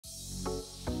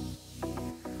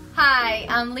Hi,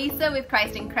 I'm Lisa with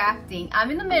Christ in Crafting. I'm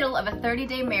in the middle of a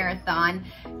 30-day marathon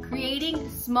creating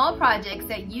small projects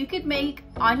that you could make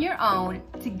on your own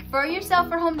for yourself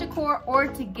for home decor or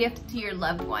to gift to your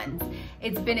loved ones.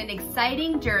 It's been an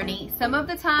exciting journey. Some of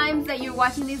the times that you're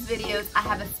watching these videos, I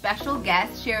have a special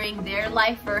guest sharing their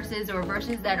life verses or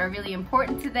verses that are really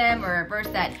important to them or a verse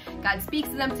that God speaks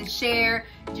to them to share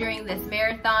during this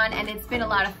marathon, and it's been a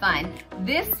lot of fun.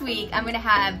 This week, I'm gonna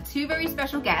have 2 very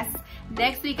special guests.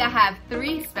 Next week, I have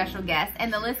 3 special guests,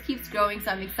 and the list keeps growing,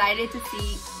 so I'm excited to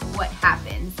see what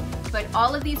happens. But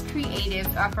all of these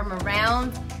creatives are from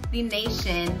around the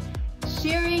nation,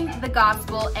 sharing the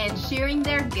gospel and sharing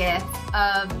their gifts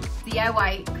of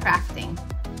DIY crafting.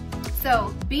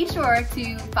 So be sure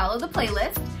to follow the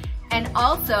playlist and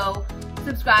also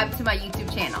subscribe to my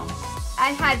YouTube channel.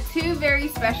 I had 2 very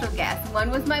special guests. One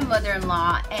was my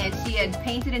mother-in-law, and she had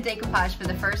painted in decoupage for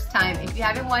the first time. If you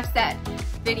haven't watched that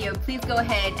video, please go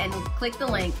ahead and click the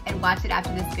link and watch it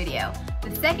after this video.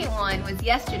 The second one was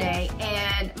yesterday,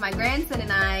 and my grandson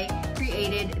and I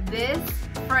created this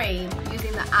frame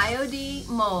using the IOD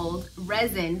mold,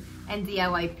 resin, and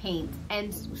DIY paint.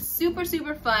 And super,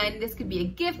 super fun. This could be a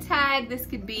gift tag. This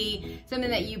could be something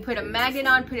that you put a magnet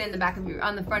on, put it in the back of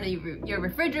on the front of your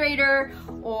refrigerator,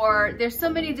 or there's so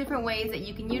many different ways that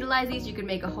you can utilize these. You can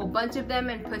make a whole bunch of them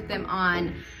and put them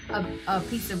on a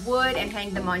piece of wood and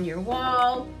hang them on your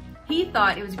wall. He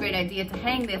thought it was a great idea to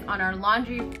hang this on our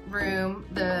laundry room,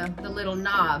 the little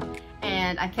knob,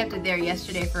 and I kept it there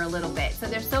yesterday for a little bit. So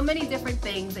there's so many different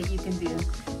things that you can do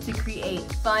to create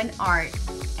fun art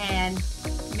and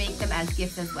make them as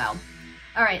gifts as well.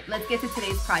 All right, let's get to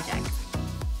today's project.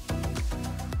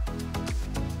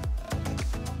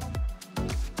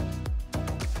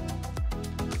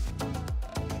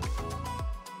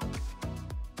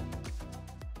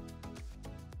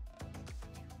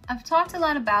 I've talked a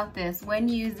lot about this. When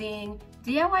using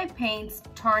DIY paints,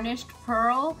 tarnished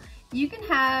pearl, you can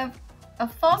have a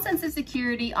false sense of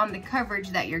security on the coverage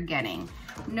that you're getting.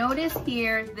 Notice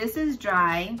here, this is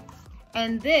dry,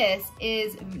 and this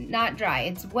is not dry.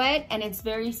 It's wet and it's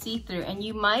very see-through, and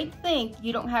you might think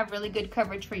you don't have really good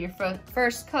coverage for your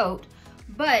first coat,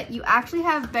 but you actually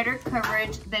have better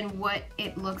coverage than what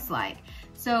it looks like.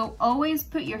 So always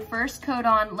put your first coat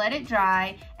on, let it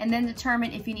dry, and then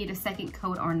determine if you need a second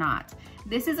coat or not.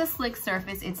 This is a slick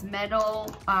surface. It's metal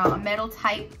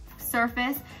type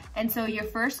surface, and so your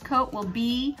first coat will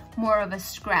be more of a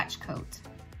scratch coat.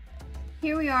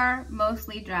 Here we are,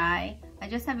 mostly dry. I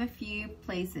just have a few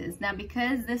places. Now,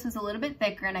 because this was a little bit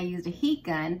thicker and I used a heat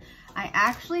gun, I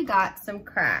actually got some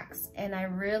cracks, and I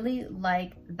really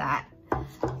like that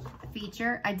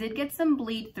feature. I did get some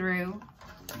bleed through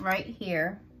right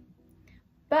here,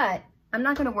 but I'm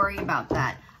not gonna worry about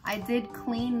that. I did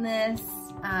clean this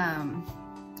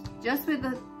just with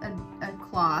a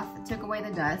cloth, took away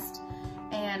the dust,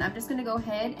 and I'm just gonna go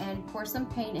ahead and pour some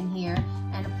paint in here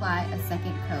and apply a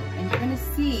second coat. And you're gonna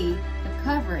see the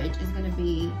coverage is gonna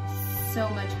be so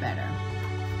much better.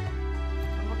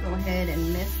 So we'll go ahead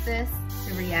and mist this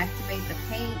to reactivate the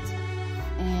paint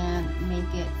and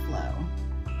make it flow.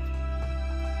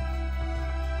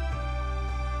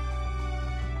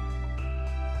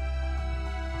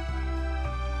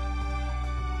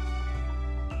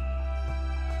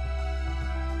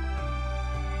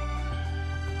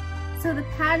 So the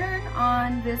pattern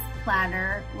on this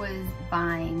platter was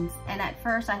vines, and at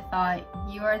first I thought,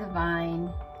 you are the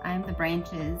vine, I am the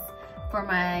branches for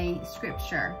my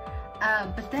scripture.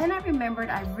 But then I remembered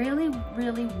I really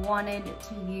wanted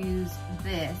to use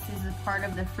this. This is part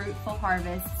of the Fruitful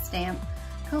Harvest stamp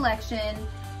collection.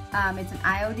 It's an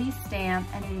IOD stamp,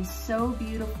 and it is so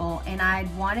beautiful, and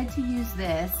I'd wanted to use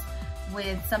this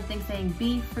with something saying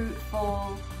be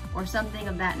fruitful or something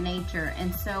of that nature.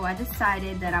 And so I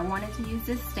decided that I wanted to use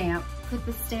this stamp, put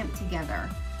the stamp together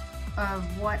of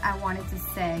what I wanted to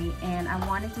say, and I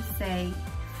wanted to say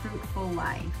fruitful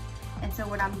life. And so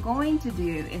what I'm going to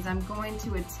do is I'm going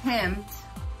to attempt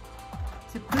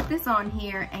to put this on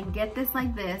here and get this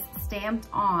like this stamped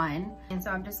on. And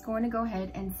so I'm just going to go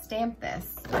ahead and stamp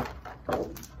this. So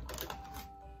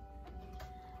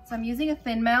I'm using a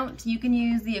thin mount. You can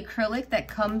use the acrylic that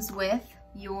comes with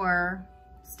your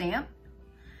stamp.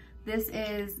 This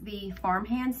is the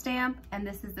farmhand stamp, and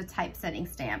this is the typesetting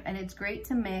stamp, and it's great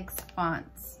to mix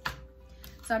fonts.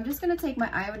 So I'm just going to take my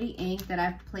IOD ink that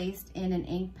I've placed in an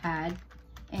ink pad,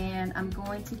 and I'm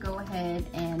going to go ahead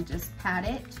and just pat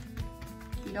it.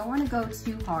 You don't want to go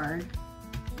too hard.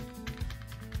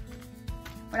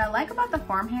 What I like about the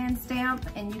farmhand stamp,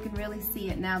 and you can really see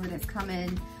it now that it's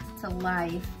coming to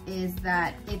life, is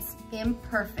that it's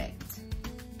imperfect.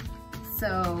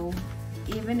 So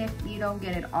even if you don't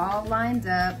get it all lined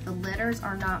up, the letters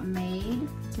are not made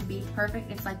to be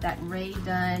perfect. It's like that Ray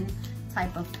Dunn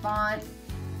type of font,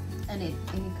 and it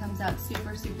comes out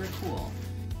super, super cool.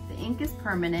 The ink is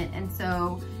permanent, and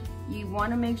so you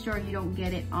want to make sure you don't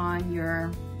get it on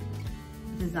your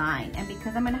design. And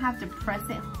because I'm going to have to press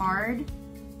it hard,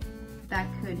 that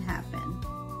could happen.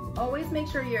 Always make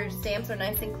sure your stamps are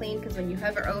nice and clean, because when you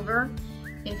hover over,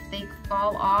 if they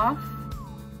fall off,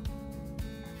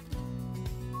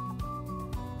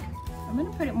 I'm going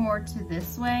to put it more to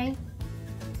this way,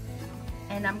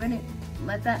 and I'm going to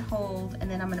let that hold,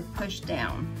 and then I'm going to push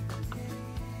down.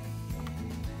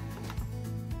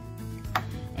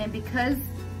 And because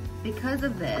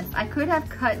of this, I could have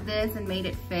cut this and made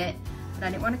it fit, but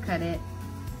I didn't want to cut it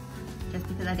just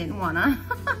because I didn't want to.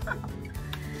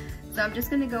 So I'm just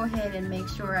going to go ahead and make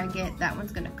sure I get, that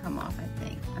one's going to come off, I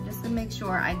think. I'm just going to make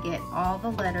sure I get all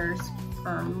the letters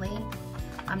firmly.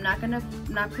 I'm not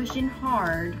pushing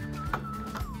hard.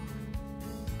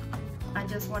 I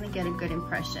just want to get a good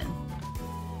impression.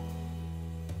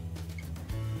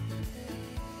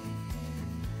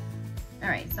 All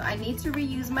right, so I need to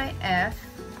reuse my F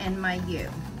and my U.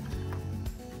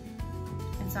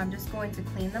 And so I'm just going to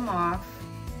clean them off.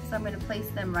 So I'm going to place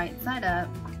them right side up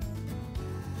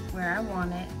where I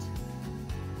want it.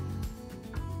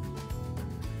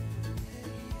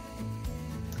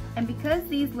 And because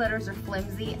these letters are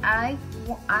flimsy, I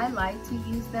like to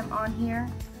use them on here.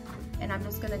 And I'm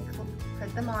just going to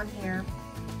put them on here,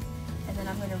 and then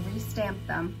I'm going to re-stamp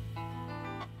them.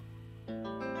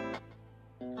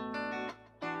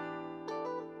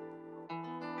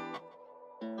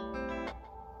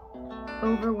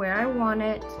 Over where I want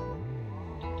it.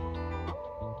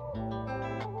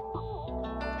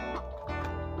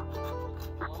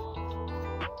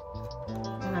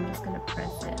 And I'm just going to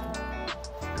press it.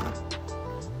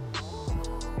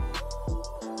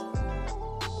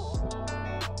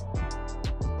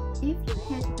 If you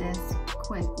hit this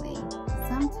quickly,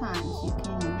 sometimes you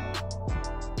can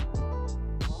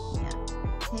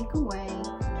take away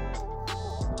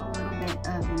a little bit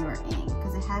of your ink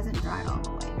because it hasn't dried all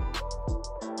the way.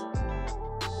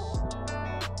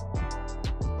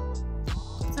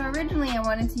 So originally I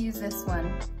wanted to use this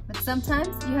one, but sometimes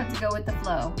you have to go with the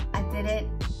flow. I did it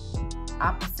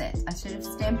opposite. I should have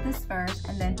stamped this first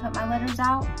and then put my letters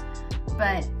out,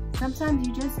 but sometimes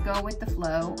you just go with the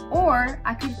flow, or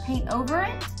I could paint over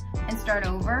it and start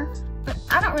over, but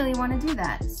I don't really want to do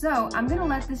that. So I'm going to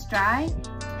let this dry.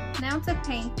 Now to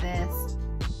paint this,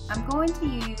 I'm going to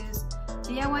use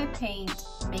DIY Paint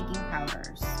Making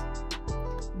Powders.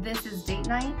 This is Date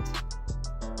Night,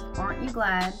 Aren't You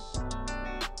Glad,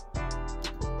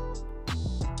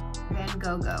 Van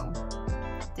Gogh.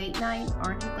 Date Night,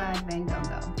 Aren't You Glad, Van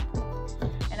Gogh.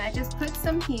 And I just put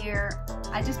some here.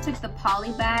 I just took the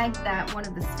poly bag that one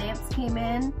of the stamps came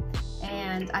in,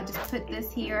 and I just put this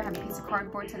here. I have a piece of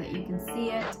cardboard so that you can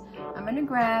see it. I'm gonna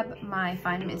grab my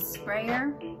Fine Mist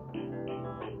sprayer. And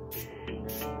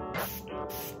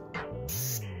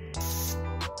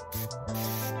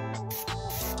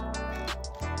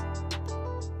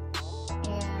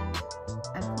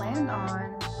I planned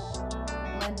on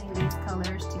blending these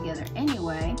colors together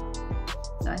anyway.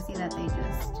 So I see that they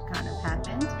just kind of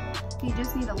happened. You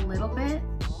just need a little bit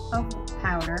of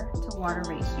powder to water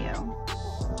ratio.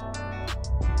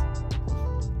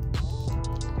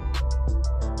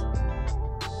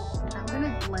 And I'm going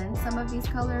to blend some of these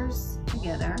colors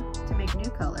together to make new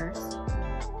colors.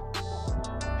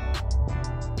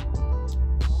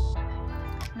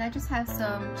 And I just have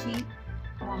some cheap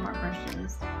Walmart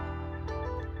brushes.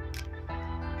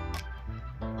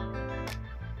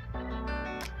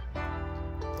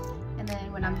 And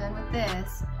then when I'm done with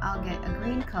this, I'll get a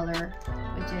green color,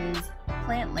 which is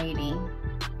Plant Lady,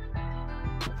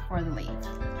 for the leaf.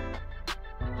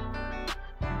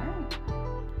 Alright,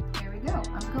 here we go.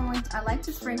 I like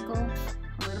to sprinkle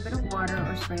a little bit of water,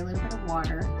 or spray a little bit of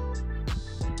water.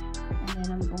 And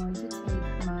then I'm going to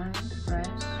take my brush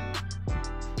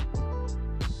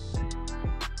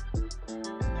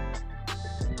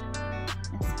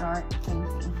and start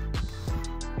painting.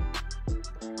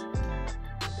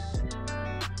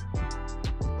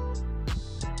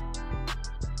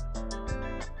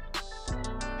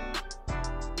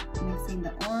 Mixing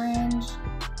the orange.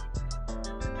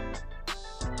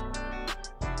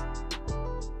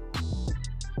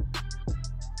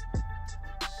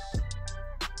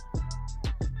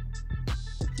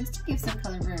 Just to give some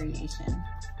color variation.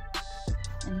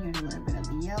 And here's a little bit of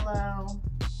the yellow.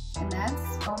 And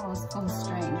that's almost full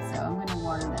strength, so I'm going to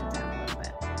water that down a little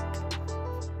bit.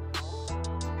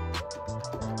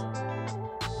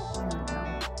 There we go.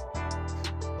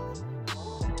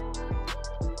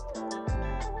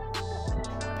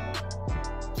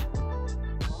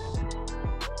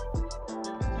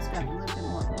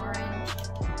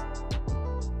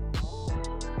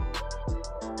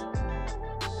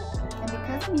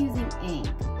 because I'm using ink,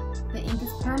 the ink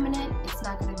is permanent, it's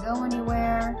not going to go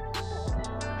anywhere.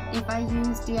 If I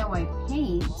use DIY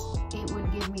paint, it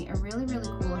would give me a really, really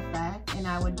cool effect, and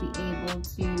I would be able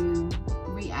to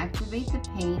reactivate the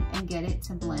paint and get it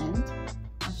to blend.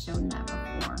 I've shown that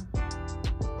before.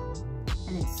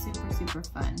 And it's super, super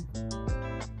fun.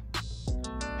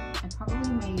 I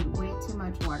probably made way too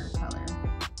much watercolor.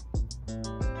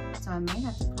 So I may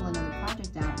have to pull another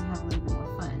project out and have a little bit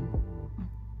more fun.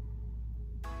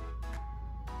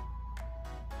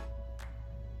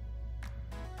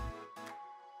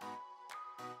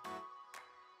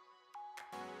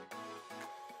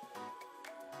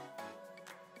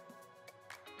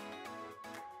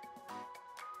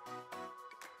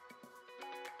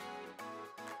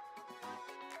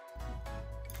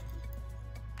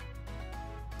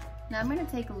 Now I'm going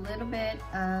to take a little bit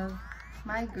of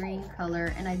my green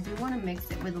color, and I do want to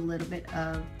mix it with a little bit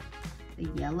of the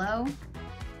yellow.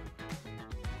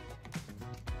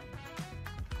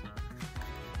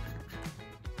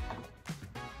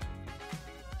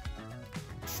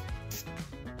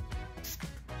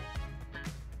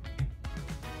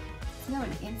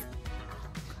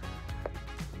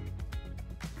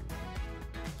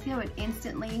 See how it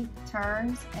instantly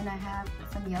turns, and I have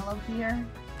some yellow here.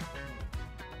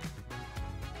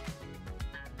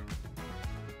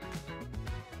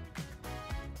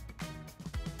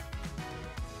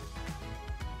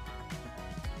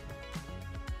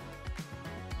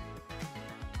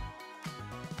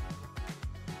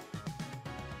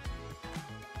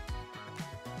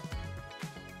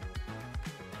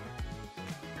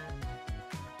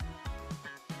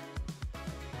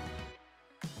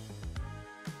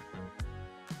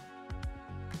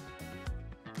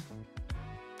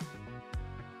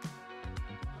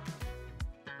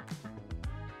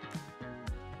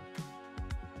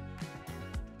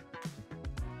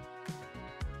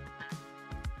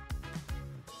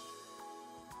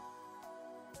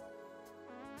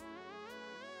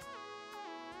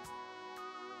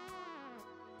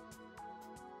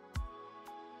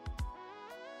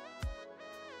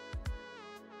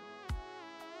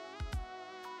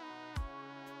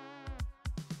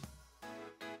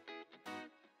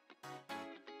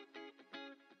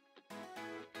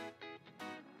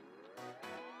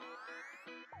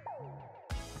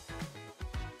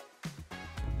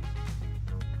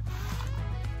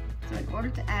 So in order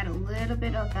to add a little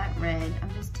bit of that red,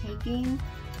 I'm just taking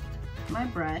my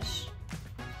brush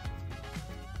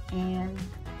and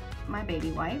my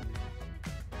baby wipe.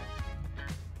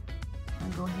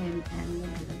 I'll go ahead and add a little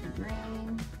bit of the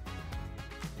green.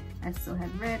 I still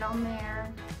have red on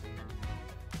there.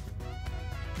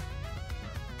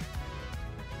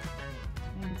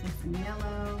 Maybe take some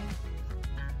yellow,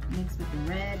 mix with the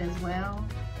red as well.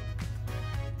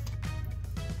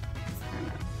 Just kind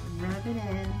of rub it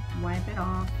in, wipe it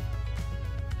off.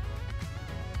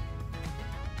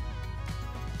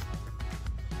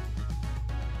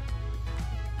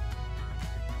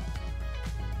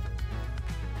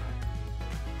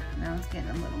 Now it's getting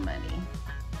a little muddy.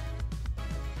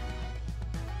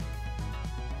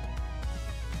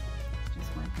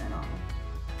 Just wipe that off.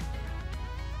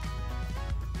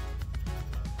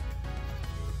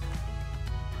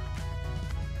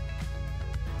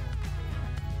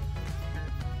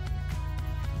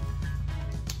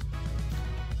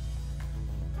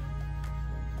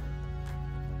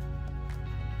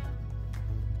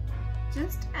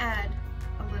 Just add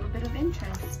a little bit of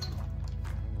interest.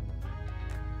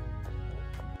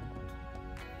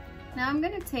 Now I'm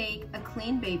going to take a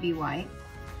clean baby wipe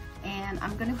and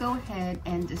I'm going to go ahead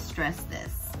and distress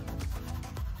this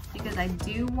because I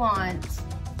do want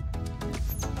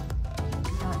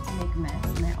not to make a mess,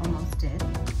 and I almost did.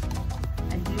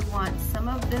 I do want some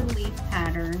of the leaf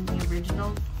pattern, the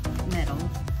original metal,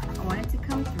 I want it to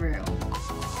come through.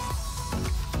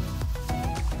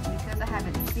 Because I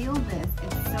haven't sealed this,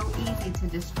 it's so easy to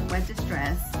just wet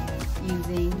distress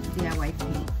using DIY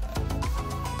paint.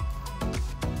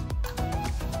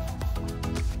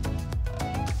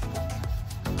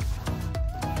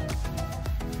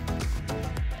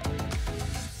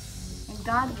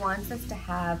 God wants us to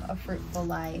have a fruitful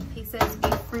life. He says,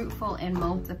 be fruitful and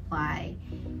multiply.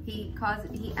 He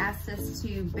asks us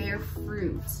to bear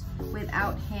fruit.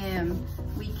 Without him,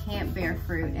 we can't bear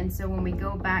fruit. And so when we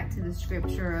go back to the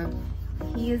scripture of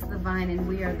he is the vine and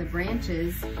we are the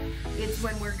branches, it's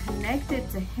when we're connected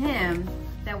to him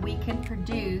that we can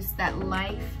produce that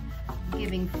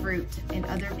life-giving fruit in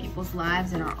other people's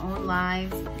lives, in our own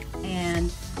lives.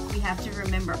 And we have to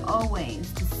remember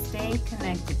always to stay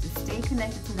connected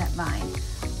to that vine.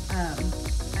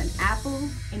 An apple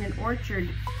in an orchard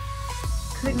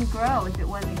couldn't grow if it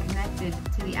wasn't connected.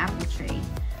 connected to the apple tree,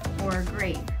 or a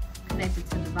grape connected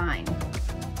to the vine.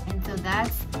 And so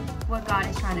that's what God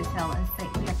is trying to tell us,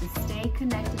 that we have to stay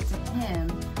connected to Him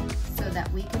so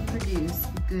that we can produce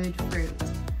good fruit.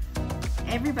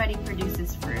 Everybody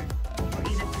produces fruit.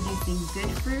 We're either producing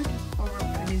good fruit or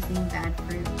we're producing bad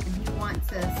fruit, and He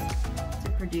wants us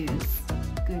to produce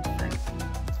good fruit.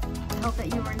 I hope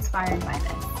that you were inspired by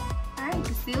this. All right,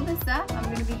 to seal this up, I'm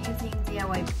going to be using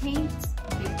DIY paint,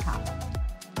 Big Top.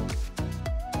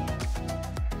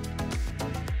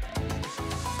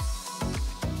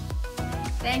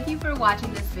 Thank you for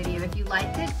watching this video. If you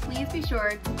liked it, please be sure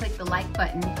to click the like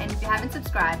button, and if you haven't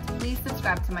subscribed, please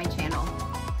subscribe to my channel.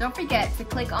 Don't forget to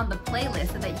click on the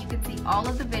playlist so that you can see all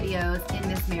of the videos in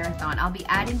this marathon. I'll be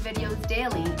adding videos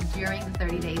daily during the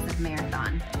 30 days of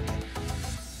marathon.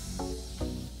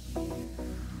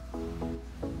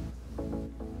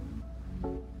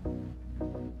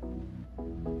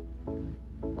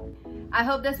 I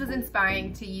hope this was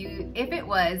inspiring to you. If it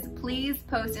was, please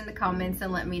post in the comments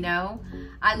and let me know.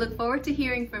 I look forward to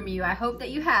hearing from you. I hope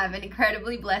that you have an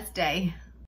incredibly blessed day.